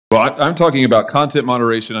Well, I'm talking about content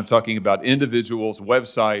moderation. I'm talking about individuals,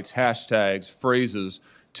 websites, hashtags, phrases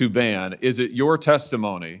to ban. Is it your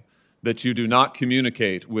testimony that you do not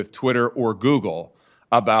communicate with Twitter or Google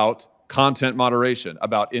about content moderation,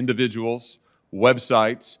 about individuals,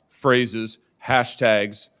 websites, phrases,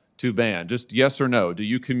 hashtags to ban? Just yes or no. Do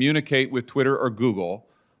you communicate with Twitter or Google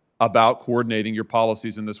about coordinating your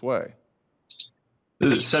policies in this way?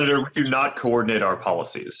 Senator, we do not coordinate our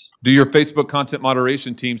policies. Do your Facebook content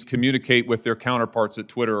moderation teams communicate with their counterparts at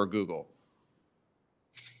Twitter or Google?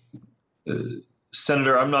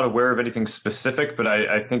 Senator, I'm not aware of anything specific, but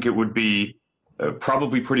I think it would be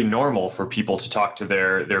probably pretty normal for people to talk to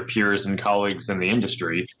their peers and colleagues in the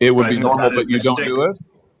industry. It would be normal, but you don't do it?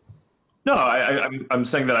 No, I'm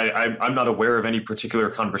saying that I'm not aware of any particular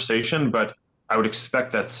conversation, but I would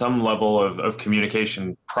expect that some level of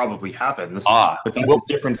communication probably happens. But that is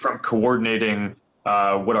different from coordinating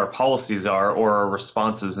what our policies are or our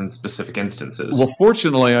responses in specific instances. Well,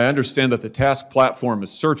 fortunately, I understand that the task platform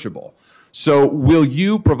is searchable. So will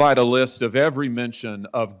you provide a list of every mention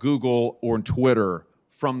of Google or Twitter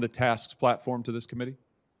from the tasks platform to this committee?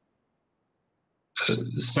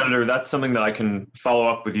 Senator, that's something that I can follow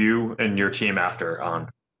up with you and your team after on.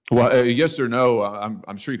 Well, yes or no,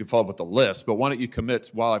 I'm sure you can follow up with the list, but why don't you commit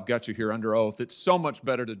while I've got you here under oath? It's so much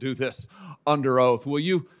better to do this under oath. Will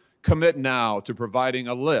you commit now to providing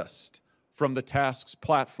a list from the tasks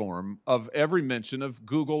platform of every mention of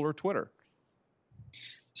Google or Twitter?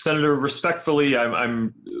 Senator, respectfully,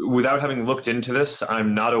 I'm without having looked into this,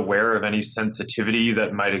 I'm not aware of any sensitivity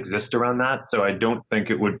that might exist around that. So I don't think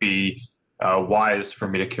it would be wise for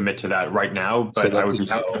me to commit to that right now, but I would be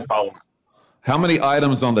happy to follow. How many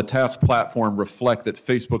items on the task platform reflect that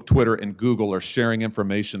Facebook, Twitter, and Google are sharing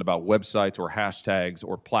information about websites or hashtags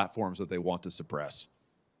or platforms that they want to suppress?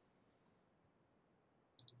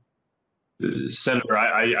 Senator,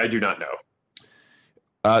 I do not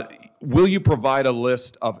know. Will you provide a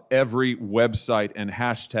list of every website and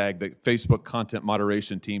hashtag that Facebook content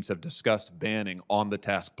moderation teams have discussed banning on the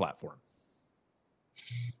task platform?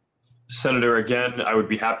 Senator, again, I would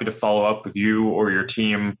be happy to follow up with you or your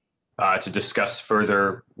team to discuss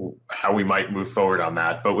further how we might move forward on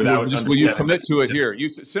that. But without will you commit to it here?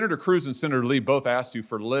 Senator Cruz and Senator Lee both asked you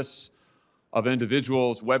for lists of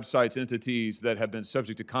individuals, websites, entities that have been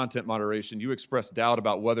subject to content moderation. You expressed doubt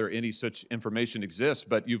about whether any such information exists,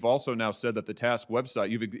 but you've also now said that the task website,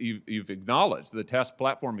 you've acknowledged the task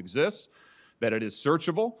platform exists, that it is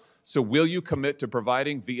searchable. So will you commit to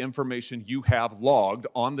providing the information you have logged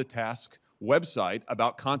on the task website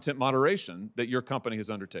about content moderation that your company has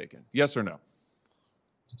undertaken? Yes or no?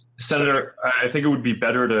 Senator, I think it would be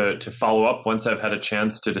better to follow up once I've had a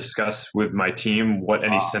chance to discuss with my team what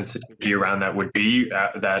any sensitivity around that would be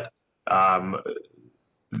that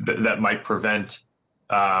might prevent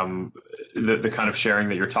the kind of sharing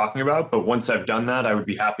that you're talking about. But once I've done that, I would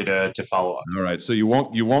be happy to follow up. All right. So you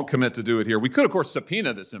won't commit to do it here. We could, of course,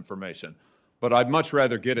 subpoena this information, but I'd much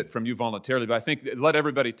rather get it from you voluntarily. But I think let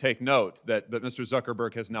everybody take note that Mr.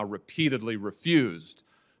 Zuckerberg has now repeatedly refused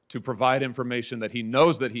to provide information that he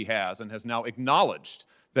knows that he has and has now acknowledged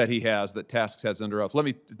that he has, that Tasks has under oath. Let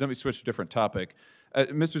me switch to a different topic.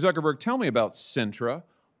 Mr. Zuckerberg, tell me about Sintra.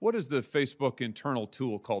 What is the Facebook internal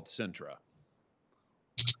tool called Sintra?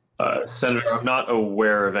 Senator, I'm not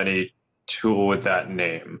aware of any tool with that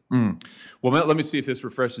name. Well, let me see if this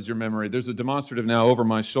refreshes your memory. There's a demonstrative now over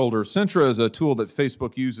my shoulder. Sintra is a tool that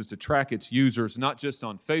Facebook uses to track its users, not just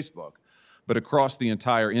on Facebook, but across the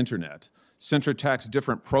entire internet. Sintra tracks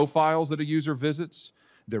different profiles that a user visits,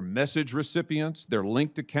 their message recipients, their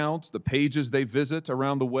linked accounts, the pages they visit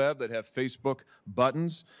around the web that have Facebook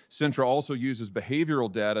buttons. Sintra also uses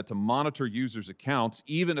behavioral data to monitor users' accounts,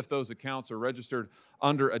 even if those accounts are registered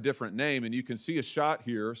under a different name. And you can see a shot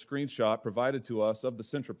here, a screenshot provided to us of the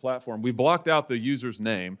Sintra platform. We blocked out the user's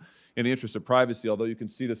name in the interest of privacy, although you can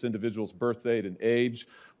see this individual's birth date and age,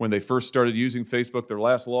 when they first started using Facebook, their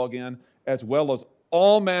last login, as well as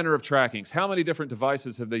all manner of trackings. How many different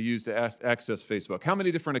devices have they used to access Facebook? How many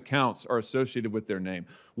different accounts are associated with their name?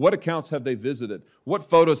 What accounts have they visited? What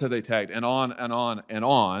photos have they tagged? And on and on and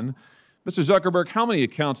on. Mr. Zuckerberg, how many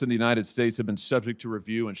accounts in the United States have been subject to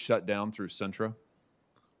review and shut down through Sintra?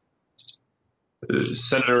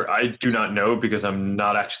 Senator, I do not know because I'm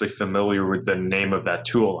not actually familiar with the name of that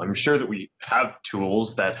tool. I'm sure that we have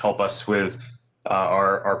tools that help us with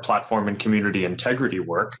our platform and community integrity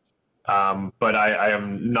work. But I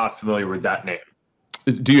am not familiar with that name.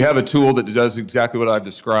 Do you have a tool that does exactly what I've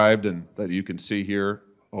described and that you can see here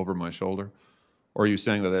over my shoulder? Or are you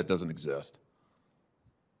saying that doesn't exist?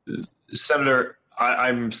 Senator,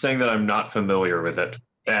 I'm saying that I'm not familiar with it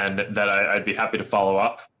and that I'd be happy to follow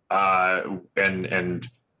up. and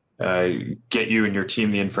get you and your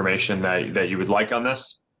team the information that you would like on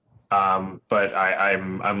this. But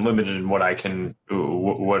I'm limited in what I can,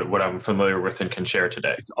 what I'm familiar with and can share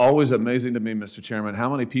today. It's always amazing to me, Mr. Chairman, how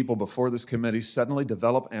many people before this committee suddenly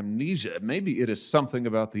develop amnesia. Maybe it is something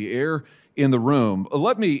about the air in the room.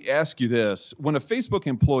 Let me ask you this. When a Facebook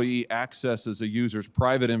employee accesses a user's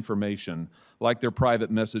private information, like their private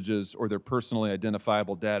messages or their personally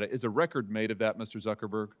identifiable data, is a record made of that, Mr.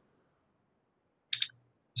 Zuckerberg?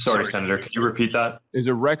 Sorry, Senator, can you repeat that? Is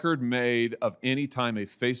a record made of any time a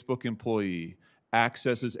Facebook employee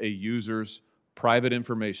accesses a user's private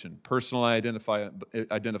information, personally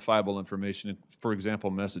identifiable information, for example,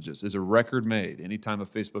 messages? Is a record made anytime a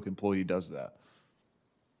Facebook employee does that?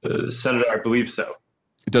 Senator, I believe so.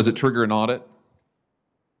 Does it trigger an audit?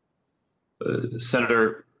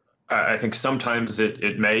 Senator, I think sometimes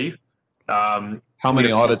it may. How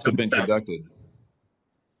many audits have been conducted?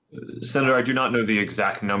 Senator, I do not know the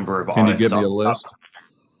exact number of audits. Can you give me a list?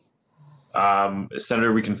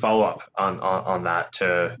 Senator, we can follow up on that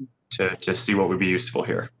to see what would be useful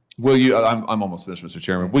here. Will you, I'm almost finished, Mr.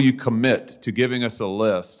 Chairman. Will you commit to giving us a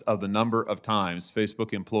list of the number of times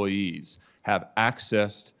Facebook employees have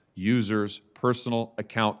accessed users' personal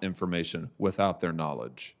account information without their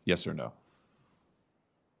knowledge? Yes or no?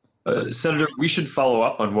 Senator, we should follow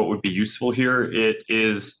up on what would be useful here. It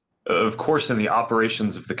is, of course, in the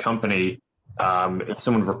operations of the company, if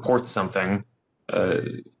someone reports something,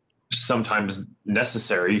 sometimes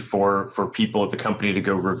necessary for people at the company to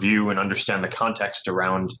go review and understand the context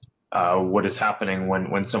around what is happening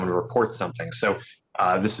when someone reports something. So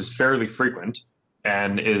this is fairly frequent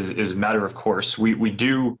and is a matter of course. We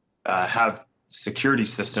do have security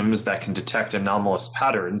systems that can detect anomalous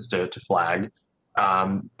patterns to flag,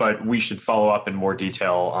 but we should follow up in more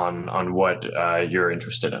detail on what you're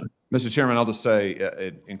interested in. Mr. Chairman, I'll just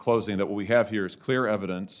say in closing that what we have here is clear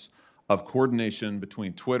evidence of coordination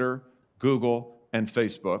between Twitter, Google, and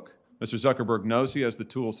Facebook. Mr. Zuckerberg knows he has the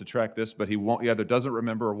tools to track this, but he either doesn't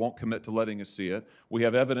remember or won't commit to letting us see it. We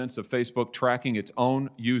have evidence of Facebook tracking its own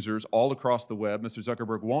users all across the web. Mr.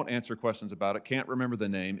 Zuckerberg won't answer questions about it, can't remember the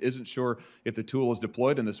name, isn't sure if the tool is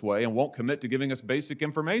deployed in this way, and won't commit to giving us basic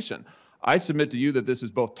information. I submit to you that this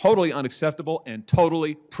is both totally unacceptable and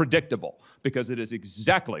totally predictable, because it is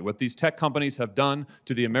exactly what these tech companies have done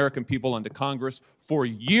to the American people and to Congress for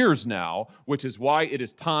years now, which is why it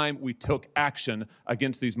is time we took action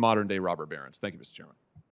against these modern-day robber barons. Thank you, Mr. Chairman.